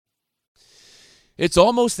It's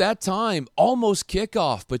almost that time, almost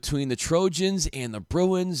kickoff between the Trojans and the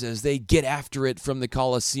Bruins as they get after it from the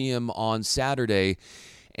Coliseum on Saturday.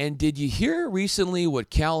 And did you hear recently what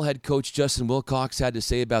Cal head coach Justin Wilcox had to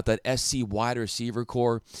say about that SC wide receiver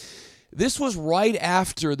core? This was right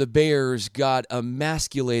after the Bears got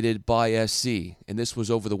emasculated by SC, and this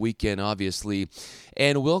was over the weekend, obviously.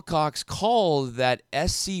 And Wilcox called that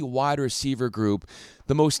SC wide receiver group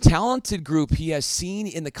the most talented group he has seen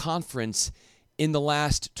in the conference in the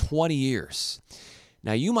last 20 years.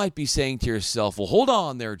 Now, you might be saying to yourself, well, hold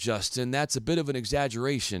on there, Justin. That's a bit of an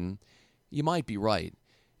exaggeration. You might be right.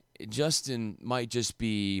 Justin might just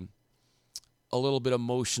be a little bit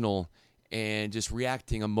emotional and just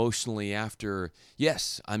reacting emotionally after,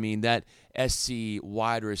 that SC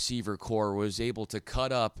wide receiver core was able to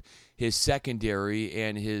cut up his secondary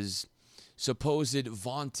and his supposed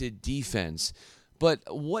vaunted defense. But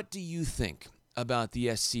what do you think about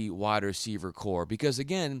the SC wide receiver core? Because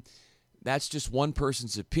again, that's just one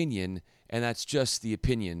person's opinion, and that's just the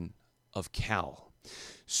opinion of Cal.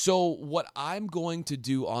 So what I'm going to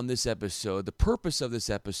do on this episode, the purpose of this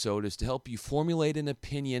episode is to help you formulate an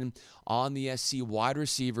opinion on the SC wide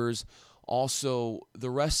receivers, also the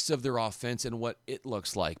rest of their offense and what it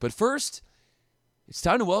looks like. But first, it's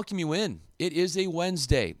time to welcome you in. It is a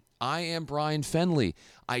Wednesday. I am Brian Fenley.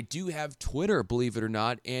 I do have Twitter, believe it or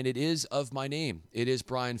not, and it is of my name. It is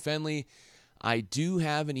Brian Fenley. I do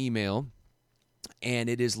have an email, and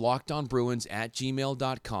it is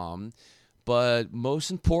lockedonbruins@gmail.com. But most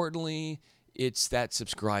importantly, it's that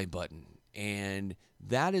subscribe button. And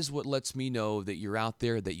that is what lets me know that you're out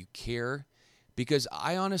there, that you care. Because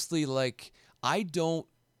I honestly, I don't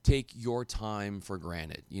take your time for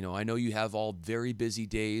granted. I know you have all very busy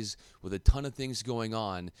days with a ton of things going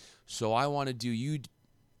on. So I want to do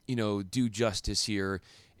justice here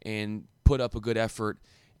and put up a good effort,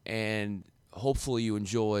 and hopefully you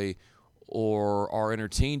enjoy or are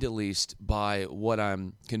entertained at least by what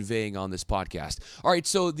I'm conveying on this podcast. All right,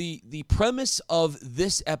 so the premise of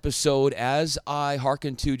this episode, as I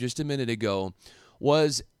hearkened to just a minute ago,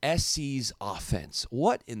 was SC's offense.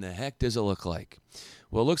 What in the heck does it look like?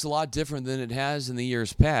 Well, it looks a lot different than it has in the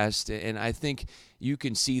years past, and I think you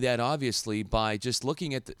can see that obviously by just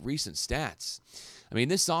looking at the recent stats. I mean,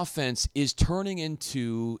 this offense is turning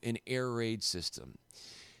into an air raid system.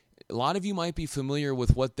 A lot of you might be familiar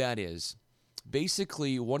with what that is.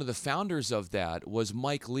 Basically, one of the founders of that was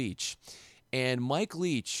Mike Leach, and Mike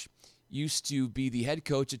Leach used to be the head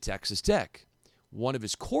coach at Texas Tech. One of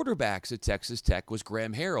his quarterbacks at Texas Tech was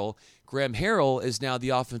Graham Harrell. Graham Harrell is now the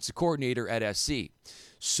offensive coordinator at SC.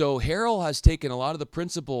 So Harrell has taken a lot of the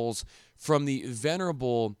principles from the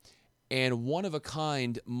venerable and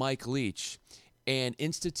one-of-a-kind Mike Leach and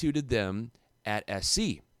instituted them at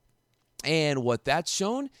SC. And what that's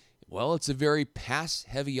shown, well, it's a very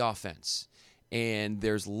pass-heavy offense, and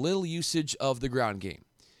there's little usage of the ground game.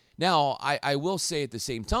 Now, I will say at the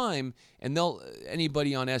same time, and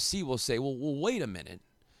anybody on SC will say, well, wait a minute.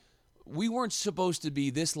 We weren't supposed to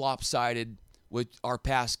be this lopsided with our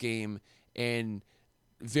pass game and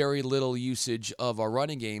very little usage of our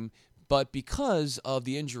running game, but because of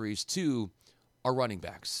the injuries to our running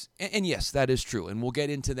backs. And yes, that is true, and we'll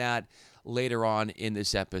get into that later on in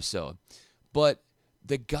this episode. But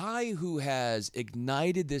the guy who has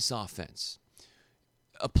ignited this offense,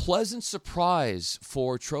 a pleasant surprise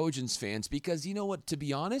for Trojans fans, because you know what, to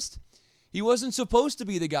be honest, he wasn't supposed to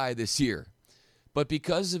be the guy this year. But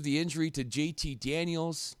because of the injury to JT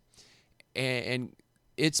Daniels, and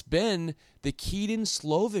it's been the Keaton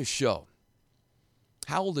Slovis show.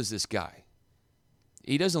 How old is this guy?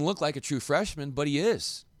 He doesn't look like a true freshman, but he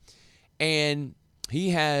is. And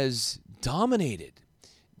he has dominated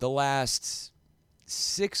the last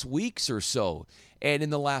 6 weeks or so. And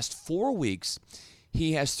in the last 4 weeks,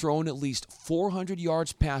 he has thrown at least 400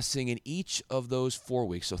 yards passing in each of those 4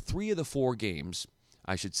 weeks. So 3 of the 4 games,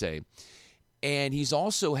 I should say. And he's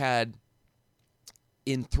also had,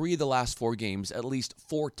 in 3 of the last 4 games, at least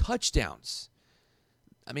 4 touchdowns.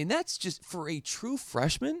 I mean, that's just, for a true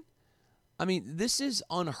freshman, I mean, this is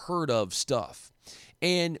unheard of stuff.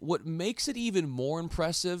 And what makes it even more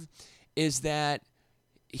impressive is that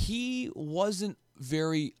he wasn't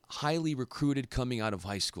very highly recruited coming out of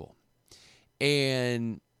high school.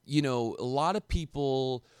 And, a lot of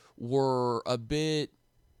people were a bit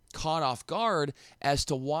caught off guard as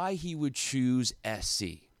to why he would choose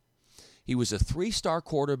SC. He was a 3-star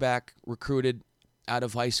quarterback recruited out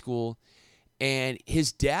of high school. And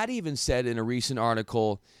his dad even said in a recent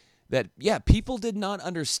article that, people did not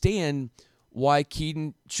understand why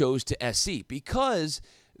Keaton chose to SC because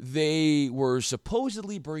they were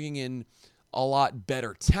supposedly bringing in a lot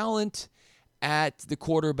better talent at the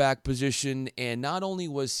quarterback position, and not only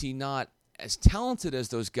was he not as talented as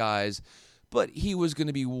those guys, but he was going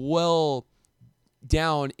to be well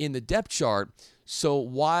down in the depth chart. So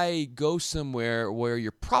why go somewhere where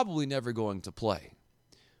you're probably never going to play?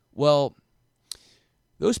 Well,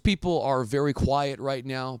 those people are very quiet right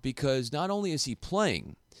now because not only is he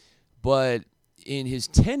playing, but in his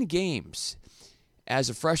 10 games as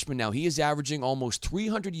a freshman now, he is averaging almost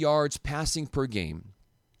 300 yards passing per game.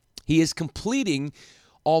 He is completing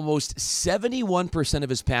almost 71% of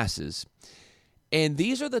his passes. And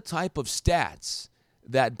these are the type of stats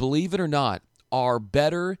that, believe it or not, are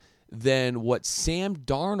better than what Sam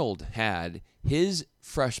Darnold had his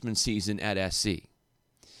freshman season at SC.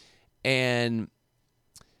 And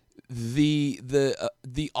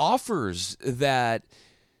the offers that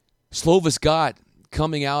Slovis got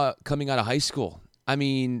coming out of high school, I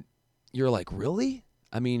mean, you're like, really?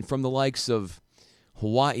 I mean, from the likes of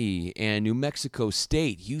Hawaii and New Mexico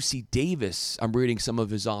State, UC Davis, I'm reading some of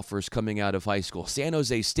his offers coming out of high school, San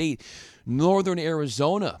Jose State, Northern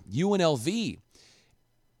Arizona, UNLV.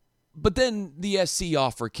 But then the SC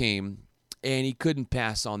offer came, and he couldn't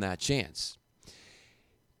pass on that chance.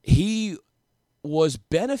 He was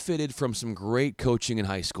benefited from some great coaching in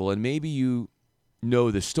high school, and maybe you know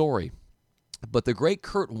the story, but the great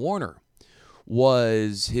Kurt Warner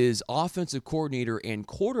was his offensive coordinator and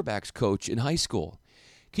quarterbacks coach in high school.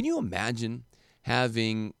 Can you imagine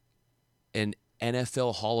having an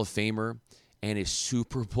NFL Hall of Famer and a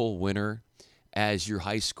Super Bowl winner as your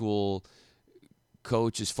high school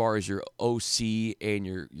coach, as far as your OC and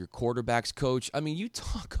your quarterbacks coach? I mean, you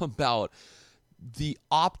talk about the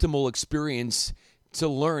optimal experience to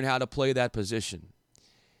learn how to play that position.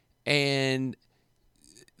 And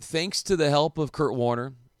thanks to the help of Kurt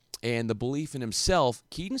Warner and the belief in himself,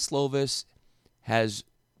 Kedon Slovis has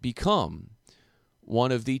become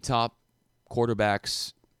one of the top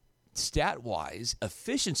quarterbacks stat-wise,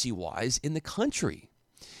 efficiency-wise in the country.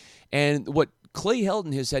 And what Clay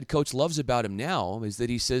Helton, his head coach, loves about him now is that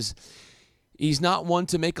he says he's not one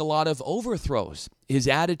to make a lot of overthrows. His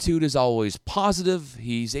attitude is always positive.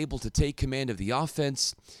 He's able to take command of the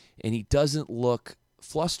offense, and he doesn't look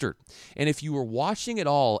flustered. And if you were watching at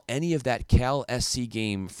all any of that Cal SC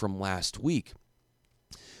game from last week,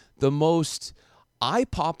 the most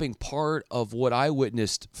eye-popping part of what I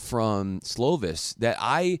witnessed from Slovis that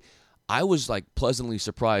I was like pleasantly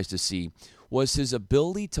surprised to see was his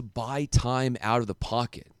ability to buy time out of the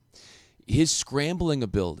pocket, his scrambling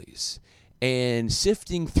abilities, and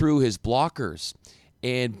sifting through his blockers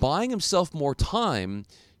and buying himself more time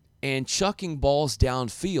and chucking balls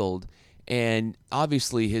downfield. And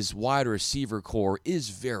obviously his wide receiver core is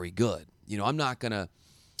very good. You know, I'm not going to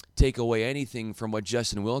take away anything from what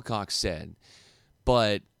Justin Wilcox said,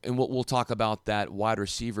 and we'll talk about that wide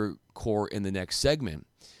receiver core in the next segment.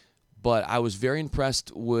 But I was very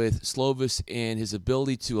impressed with Slovis and his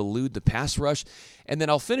ability to elude the pass rush. And then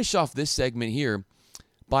I'll finish off this segment here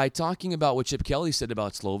by talking about what Chip Kelly said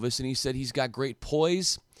about Slovis. And he said he's got great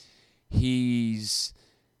poise. He's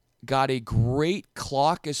got a great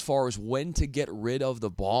clock as far as when to get rid of the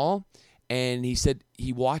ball. And he said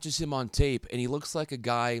he watches him on tape, and he looks like a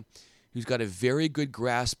guy who's got a very good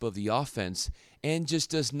grasp of the offense and just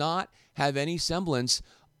does not have any semblance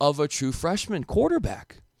of a true freshman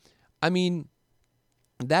quarterback. I mean,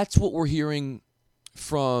 that's what we're hearing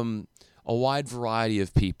from a wide variety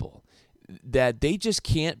of people, that they just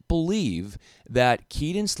can't believe that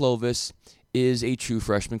Kedon Slovis is a true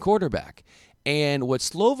freshman quarterback. And what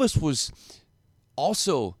Slovis was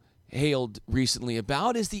also hailed recently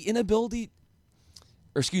about is the ability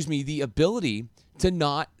to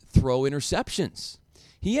not throw interceptions.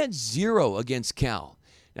 He had 0 against Cal.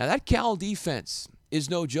 Now, that Cal defense is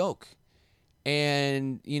no joke.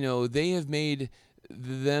 And, you know, they have made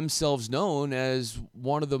themselves known as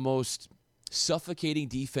one of the most suffocating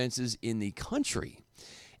defenses in the country.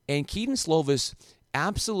 And Kedon Slovis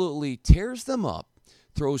absolutely tears them up,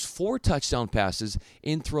 throws 4 touchdown passes,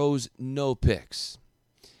 and throws no picks.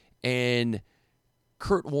 And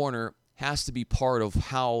Kurt Warner has to be part of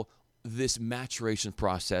how this maturation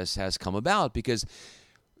process has come about, because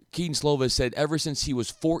Kedon Slovis said ever since he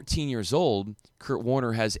was 14 years old, Kurt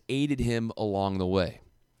Warner has aided him along the way.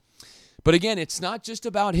 But again, it's not just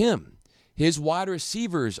about him. His wide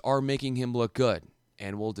receivers are making him look good,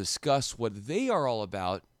 and we'll discuss what they are all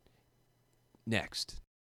about next.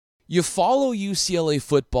 You follow UCLA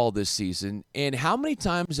football this season, and how many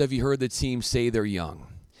times have you heard the team say they're young?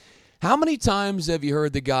 How many times have you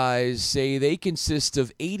heard the guys say they consist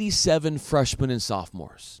of 87 freshmen and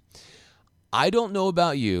sophomores? I don't know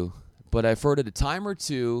about you, but I've heard it a time or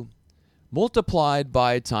two, multiplied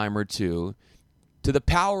by a time or two to the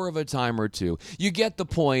power of a time or two. You get the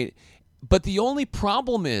point. But the only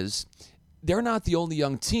problem is they're not the only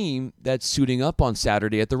young team that's suiting up on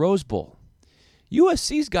Saturday at the Rose Bowl.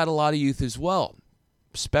 USC's got a lot of youth as well,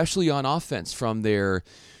 especially on offense, from their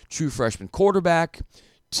true freshman quarterback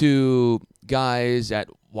to guys at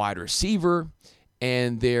wide receiver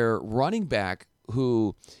and their running back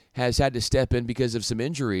who has had to step in because of some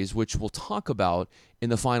injuries, which we'll talk about in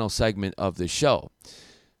the final segment of the show.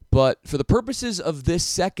 But for the purposes of this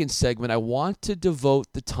second segment, I want to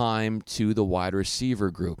devote the time to the wide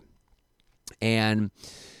receiver group. And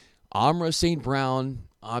Amra St. Brown,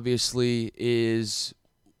 obviously, is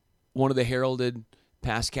one of the heralded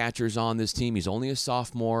pass catchers on this team. He's only a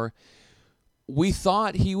sophomore. We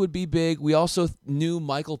thought he would be big. We also knew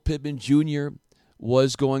Michael Pittman Jr.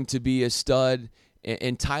 was going to be a stud,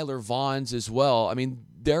 and Tyler Vaughn's as well. I mean,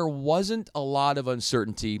 there wasn't a lot of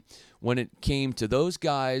uncertainty when it came to those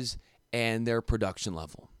guys and their production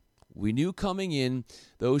level. We knew coming in,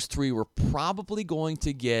 those three were probably going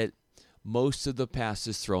to get most of the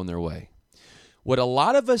passes thrown their way. What a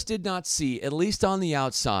lot of us did not see, at least on the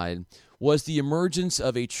outside, was the emergence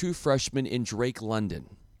of a true freshman in Drake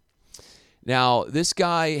London. Now, this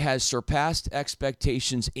guy has surpassed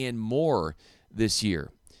expectations and more this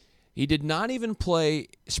year. He did not even play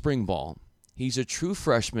spring ball. He's a true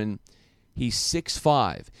freshman. He's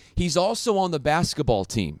 6'5". He's also on the basketball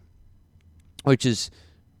team, which is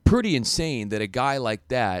pretty insane that a guy like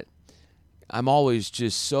that, I'm always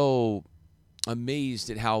just so amazed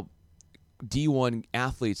at how D1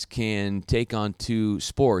 athletes can take on two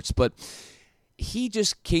sports. But he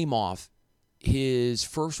just came off his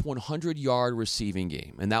first 100-yard receiving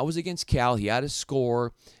game, and that was against Cal. He had a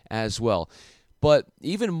score as well. But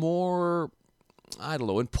even more,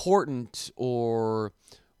 important or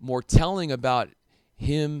more telling about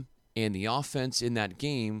him and the offense in that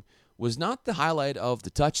game was not the highlight of the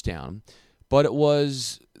touchdown, but it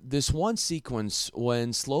was this one sequence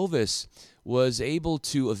when Slovis was able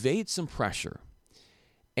to evade some pressure,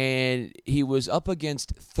 and he was up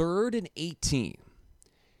against 3rd and 18.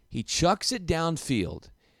 He chucks it downfield,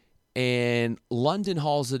 and London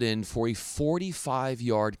hauls it in for a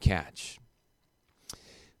 45-yard catch.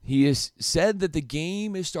 He has said that the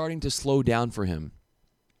game is starting to slow down for him.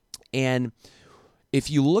 And if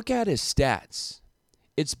you look at his stats,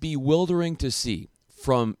 it's bewildering to see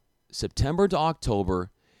from September to October,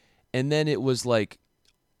 and then it was like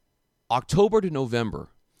October to November.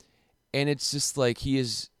 And it's just like he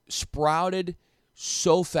has sprouted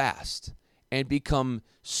so fast and become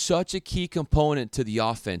such a key component to the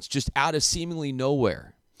offense, just out of seemingly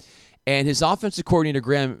nowhere. And his offensive coordinator,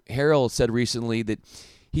 Graham Harrell, said recently that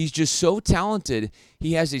he's just so talented.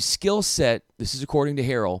 He has a skill set, this is according to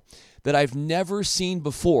Harrell, that I've never seen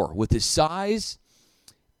before. With his size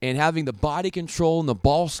and having the body control and the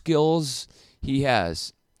ball skills he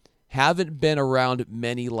has, haven't been around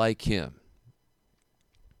many like him.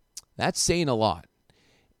 That's saying a lot.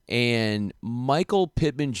 And Michael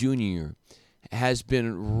Pittman Jr. has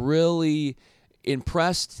been really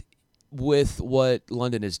impressed with what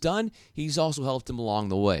London has done. He's also helped him along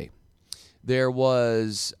the way. There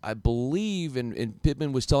was, I believe, and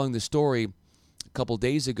Pittman was telling the story a couple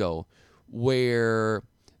days ago, where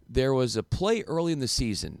there was a play early in the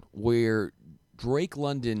season where Drake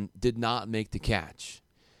London did not make the catch.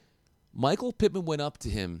 Michael Pittman went up to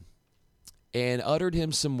him and uttered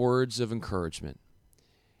him some words of encouragement.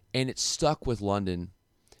 And it stuck with London,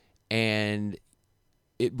 and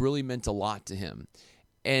it really meant a lot to him.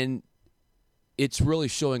 And it's really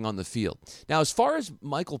showing on the field. Now, as far as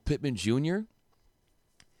Michael Pittman Jr.,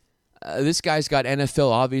 this guy's got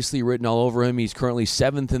NFL obviously written all over him. He's currently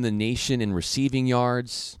 7th in the nation in receiving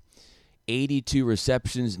yards, 82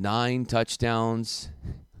 receptions, 9 touchdowns.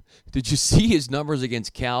 Did you see his numbers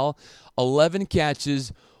against Cal? 11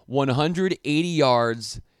 catches, 180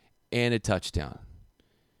 yards, and a touchdown.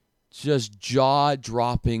 Just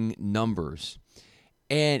jaw-dropping numbers.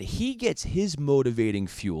 And he gets his motivating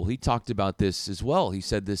fuel. He talked about this as well. He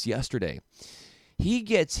said this yesterday. He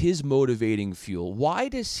gets his motivating fuel. Why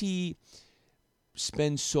does he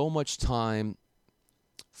spend so much time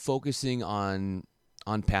focusing on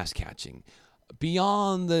pass catching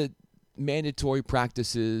beyond the mandatory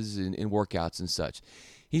practices and workouts and such?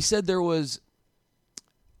 He said there was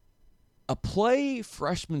a play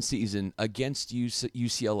freshman season against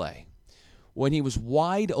UCLA when he was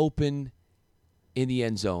wide open in the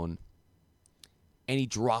end zone and he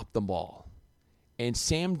dropped the ball. And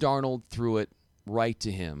Sam Darnold threw it right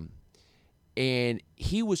to him. And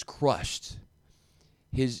he was crushed.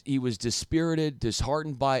 He was dispirited,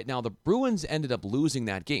 disheartened by it. Now, the Bruins ended up losing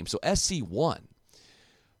that game, so SC won.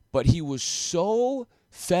 But he was so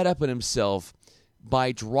fed up in himself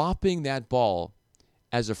by dropping that ball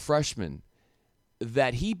as a freshman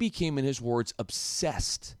that he became, in his words,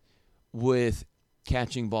 obsessed with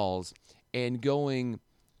catching balls and going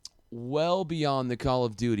well beyond the call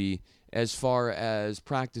of duty as far as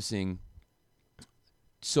practicing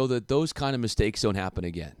so that those kind of mistakes don't happen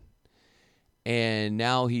again. And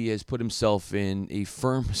now he has put himself in a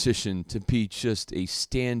firm position to be just a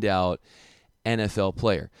standout NFL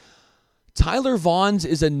player. Tyler Vaughns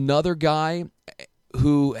is another guy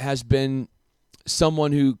who has been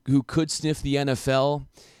someone who could sniff the NFL.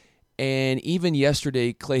 And even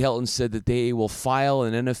yesterday, Clay Helton said that they will file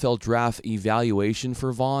an NFL draft evaluation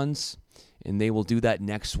for Vaughns, and they will do that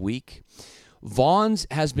next week.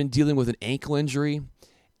 Vaughns has been dealing with an ankle injury,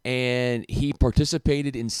 and he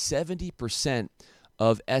participated in 70%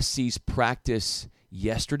 of SC's practice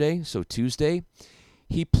yesterday, so Tuesday.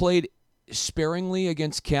 He played sparingly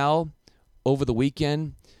against Cal over the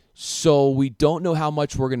weekend, so we don't know how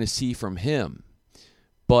much we're going to see from him.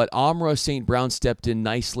 But Amra St. Brown stepped in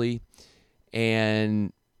nicely,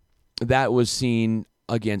 and that was seen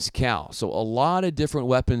against Cal. So a lot of different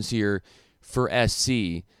weapons here for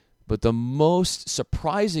SC, but the most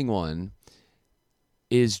surprising one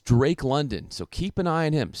is Drake London. So keep an eye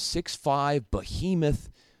on him. 6'5", behemoth,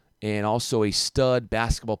 and also a stud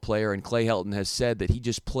basketball player. And Clay Helton has said that he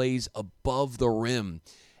just plays above the rim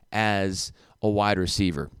as a wide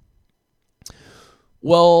receiver.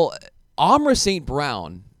 Well, Amra St.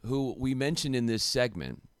 Brown, who we mentioned in this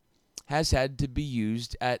segment, has had to be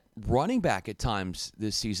used at running back at times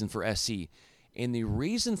this season for SC. And the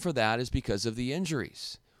reason for that is because of the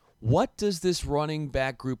injuries. What does this running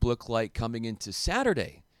back group look like coming into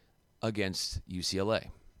Saturday against UCLA?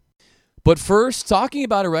 But first, talking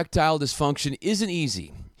about erectile dysfunction isn't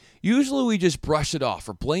easy. Usually we just brush it off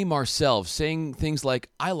or blame ourselves, saying things like,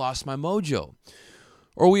 I lost my mojo.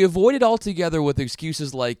 Or we avoid it altogether with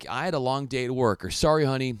excuses like, I had a long day at work, or sorry,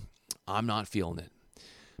 honey, I'm not feeling it.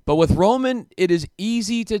 But with Roman, it is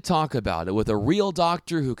easy to talk about it. With a real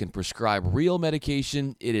doctor who can prescribe real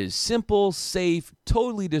medication, it is simple, safe,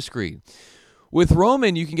 totally discreet. With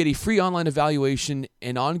Roman, you can get a free online evaluation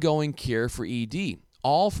and ongoing care for ED,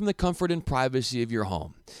 all from the comfort and privacy of your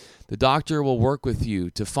home. The doctor will work with you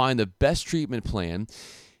to find the best treatment plan.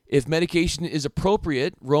 If medication is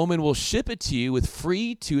appropriate, Roman will ship it to you with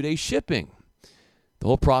free 2-day shipping. The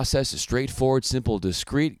whole process is straightforward, simple,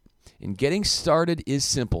 discreet, and getting started is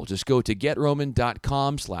simple. Just go to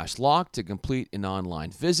GetRoman.com/lock to complete an online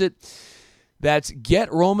visit. That's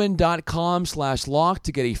GetRoman.com/lock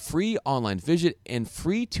to get a free online visit and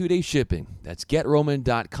free 2-day shipping. That's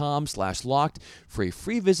GetRoman.com/locked for a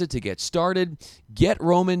free visit to get started.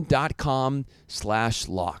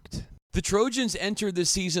 GetRoman.com/locked. The Trojans entered this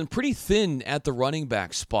season pretty thin at the running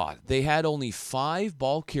back spot. They had only 5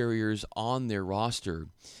 ball carriers on their roster,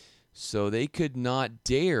 so they could not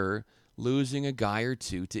dare losing a guy or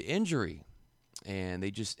two to injury. And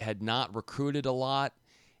they just had not recruited a lot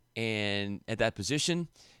and at that position,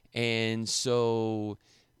 and so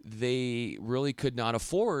they really could not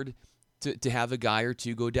afford to have a guy or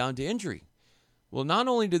two go down to injury. Well, not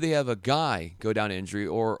only do they have a guy go down to injury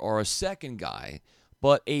or a second guy,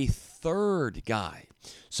 but a third guy.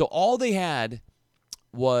 So all they had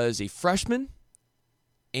was a freshman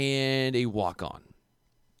and a walk-on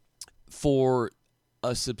for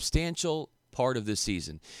a substantial part of this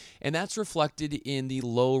season. And that's reflected in the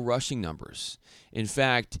low rushing numbers. In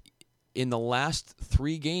fact, in the last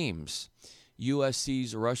 3 games,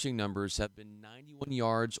 USC's rushing numbers have been 91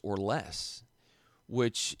 yards or less,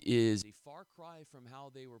 which is a far cry from how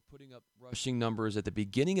they were putting up rushing numbers at the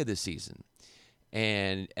beginning of the season.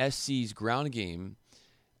 And SC's ground game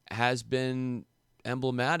has been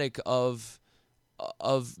emblematic of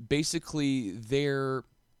basically their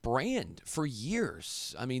brand for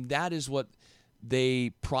years. I mean, that is what they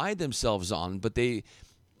pride themselves on, but they,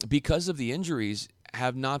 because of the injuries,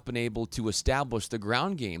 have not been able to establish the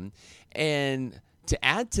ground game. And to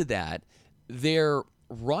add to that, their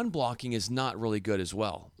run blocking is not really good as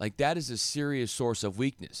well. Like, that is a serious source of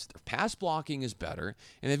weakness. Their pass blocking is better,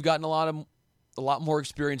 and they've gotten a lot more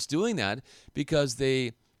experience doing that because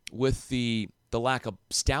they, with the lack of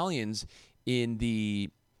stallions in the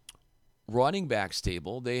running back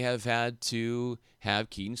stable, they have had to have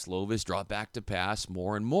Keaton Slovis drop back to pass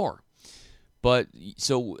more and more. But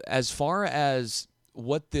so as far as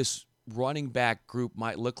what this running back group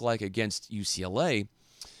might look like against UCLA,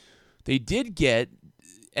 they did get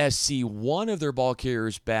SC one of their ball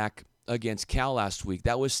carriers back against Cal last week.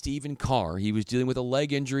 That was Stephen Carr. He was dealing with a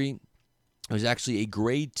leg injury. It was actually a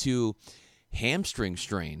grade 2 hamstring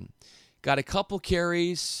strain. Got a couple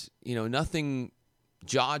carries, nothing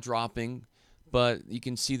jaw-dropping, but you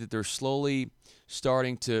can see that they're slowly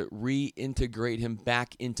starting to reintegrate him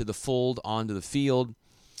back into the fold, onto the field.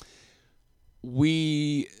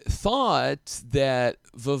 We thought that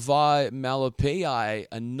Vavae Malepeai,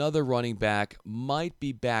 another running back, might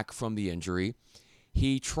be back from the injury.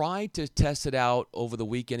 He tried to test it out over the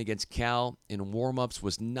weekend against Cal in warm-ups,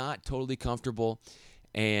 was not totally comfortable,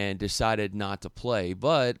 and decided not to play.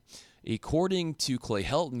 But according to Clay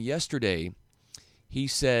Helton yesterday, he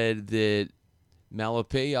said that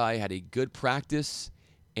Malepeai had a good practice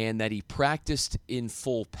and that he practiced in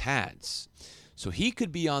full pads. So he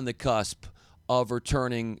could be on the cusp of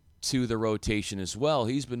returning to the rotation as well.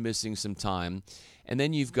 He's been missing some time. And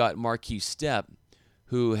then you've got Marquise Stepp,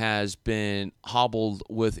 who has been hobbled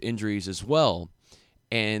with injuries as well.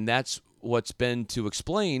 And that's what's been to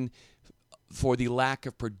explain for the lack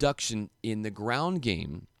of production in the ground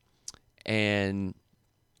game. And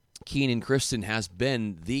Keenan Christon has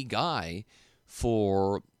been the guy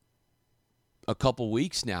for a couple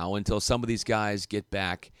weeks now until some of these guys get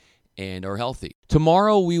back and are healthy.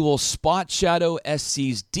 Tomorrow we will spot shadow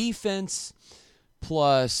SC's defense,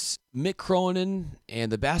 plus Mick Cronin,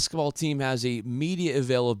 and the basketball team has a media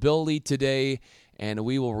availability today, and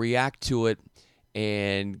we will react to it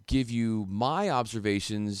and give you my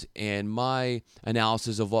observations and my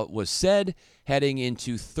analysis of what was said heading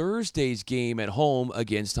into Thursday's game at home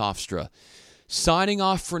against Hofstra. Signing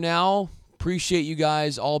off for now. Appreciate you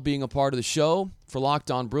guys all being a part of the show. For Locked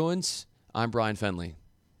On Bruins, I'm Brian Fenley.